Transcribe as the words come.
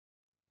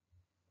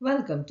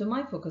Welcome to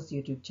Myfocus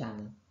YouTube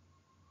channel.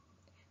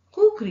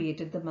 Who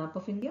created the map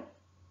of India?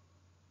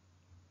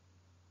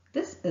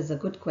 This is a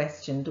good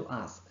question to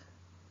ask.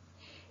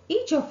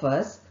 Each of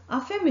us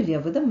are familiar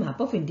with the map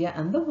of India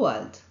and the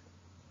world.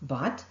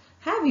 But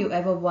have you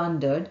ever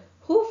wondered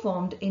who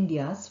formed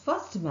India's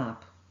first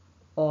map?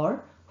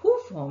 Or who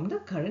formed the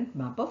current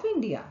map of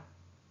India?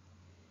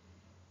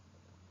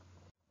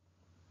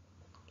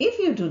 If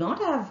you do not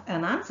have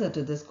an answer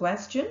to this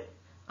question,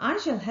 I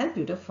shall help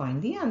you to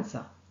find the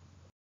answer.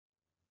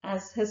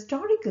 As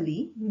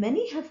historically,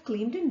 many have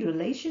claimed in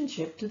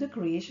relationship to the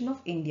creation of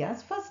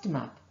India's first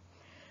map.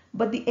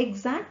 But the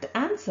exact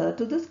answer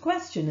to this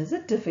question is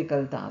a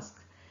difficult task.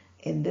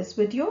 In this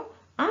video,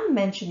 I'm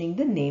mentioning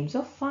the names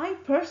of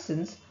 5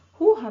 persons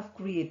who have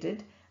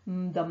created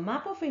the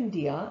map of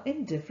India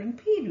in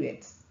different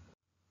periods.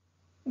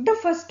 The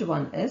first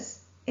one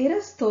is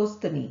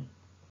Eratosthenes.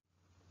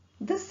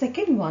 The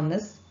second one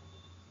is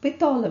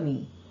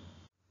Ptolemy.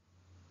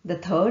 The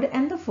third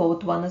and the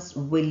fourth one is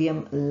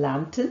William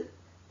Lambton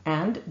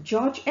and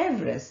George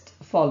Everest,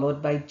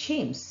 followed by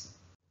James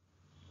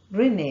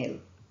Renale.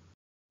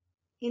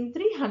 In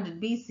 300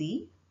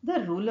 BC,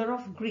 the ruler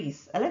of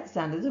Greece,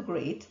 Alexander the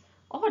Great,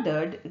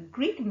 ordered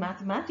Greek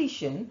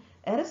mathematician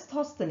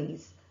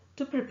Eratosthenes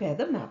to prepare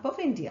the map of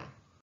India.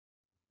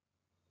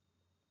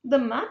 The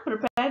map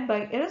prepared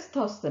by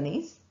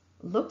Eratosthenes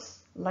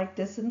looks like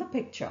this in the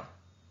picture.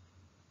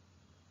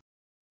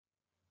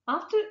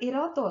 After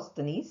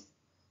Eratosthenes,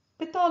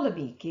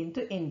 Ptolemy came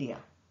to India.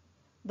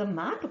 The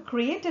map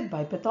created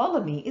by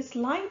Ptolemy is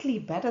slightly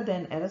better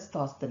than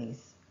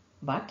Eratosthenes,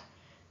 but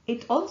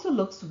it also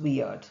looks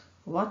weird.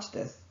 Watch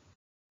this.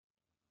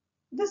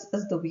 This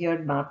is the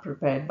weird map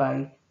prepared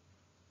by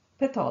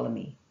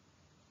Ptolemy.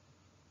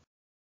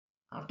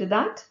 After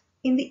that,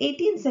 in the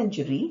 18th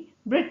century,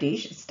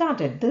 British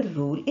started the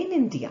rule in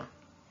India.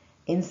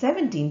 In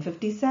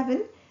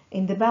 1757,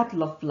 in the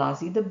Battle of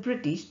Plassey, the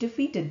British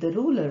defeated the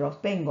ruler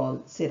of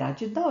Bengal,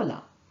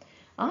 Siraj-ud-Dowlah.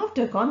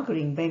 After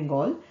conquering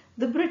Bengal,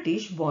 the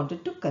British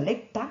wanted to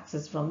collect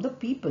taxes from the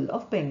people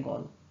of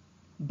Bengal.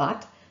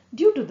 But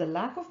due to the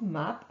lack of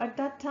map at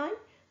that time,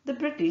 the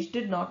British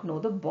did not know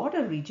the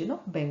border region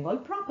of Bengal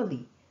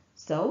properly.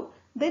 So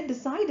they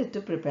decided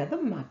to prepare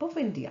the map of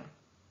India.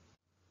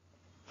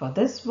 For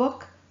this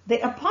work,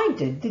 they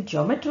appointed the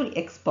geometry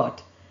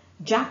expert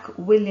Jack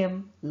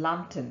William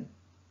Lambton,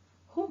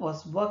 who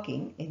was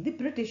working in the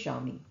British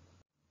Army.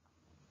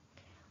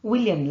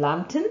 William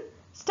Lambton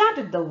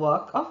started the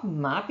work of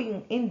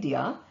mapping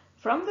India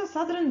from the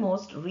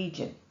southernmost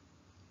region,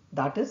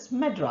 that is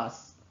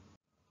Madras.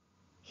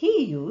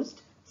 He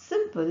used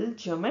simple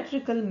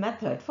geometrical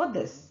method for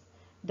this.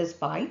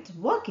 Despite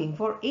working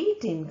for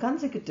 18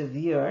 consecutive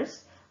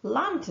years,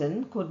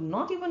 Lambton could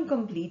not even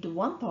complete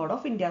 1/3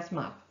 of India's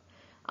map.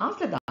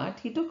 After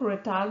that, he took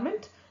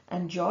retirement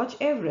and George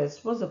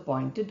Everest was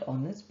appointed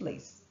on his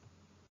place.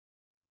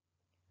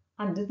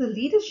 Under the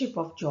leadership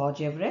of George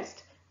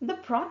Everest, the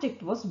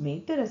project was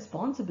made the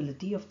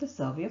responsibility of the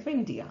Survey of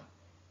India.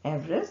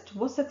 Everest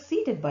was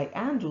succeeded by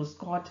Andrew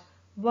Scott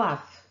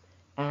Waugh,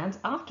 and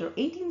after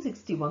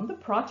 1861 the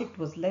project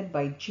was led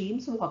by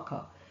James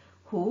Walker,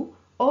 who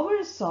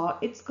oversaw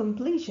its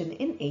completion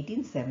in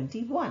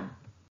 1871.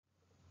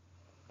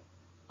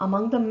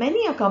 Among the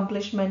many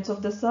accomplishments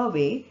of the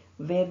survey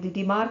were the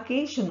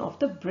demarcation of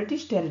the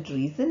British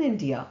territories in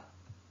India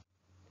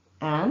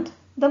and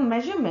the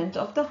measurement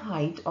of the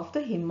height of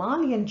the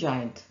Himalayan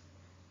giant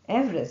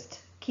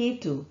Everest,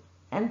 K2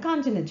 and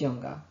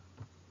Kanchenjunga.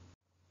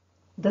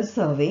 The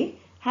survey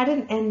had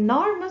an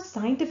enormous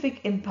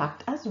scientific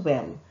impact as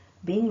well,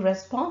 being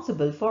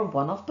responsible for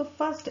one of the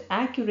first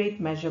accurate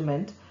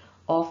measurement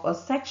of a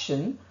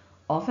section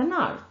of an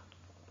arc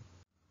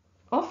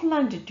of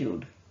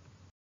longitude.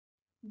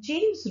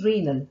 James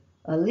Renale,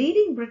 a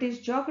leading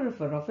British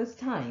geographer of his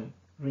time,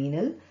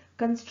 Renale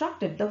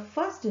constructed the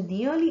first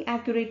nearly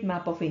accurate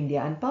map of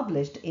India and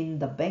published in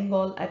the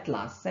Bengal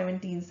Atlas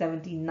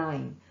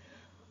 1779.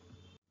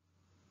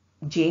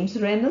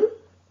 James Renale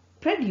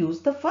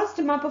produced the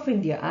first map of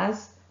India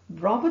as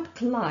Robert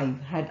Clive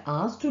had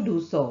asked to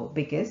do so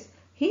because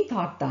he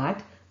thought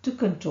that to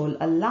control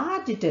a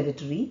large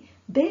territory,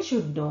 they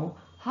should know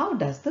how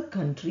does the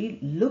country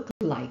look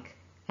like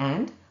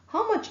and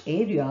how much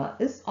area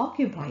is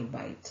occupied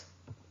by it.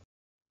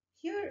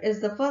 Here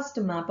is the first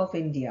map of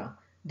India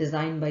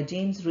designed by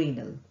James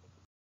Renale.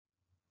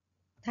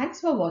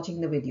 Thanks for watching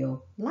the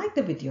video. Like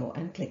the video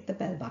and click the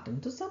bell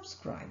button to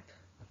subscribe.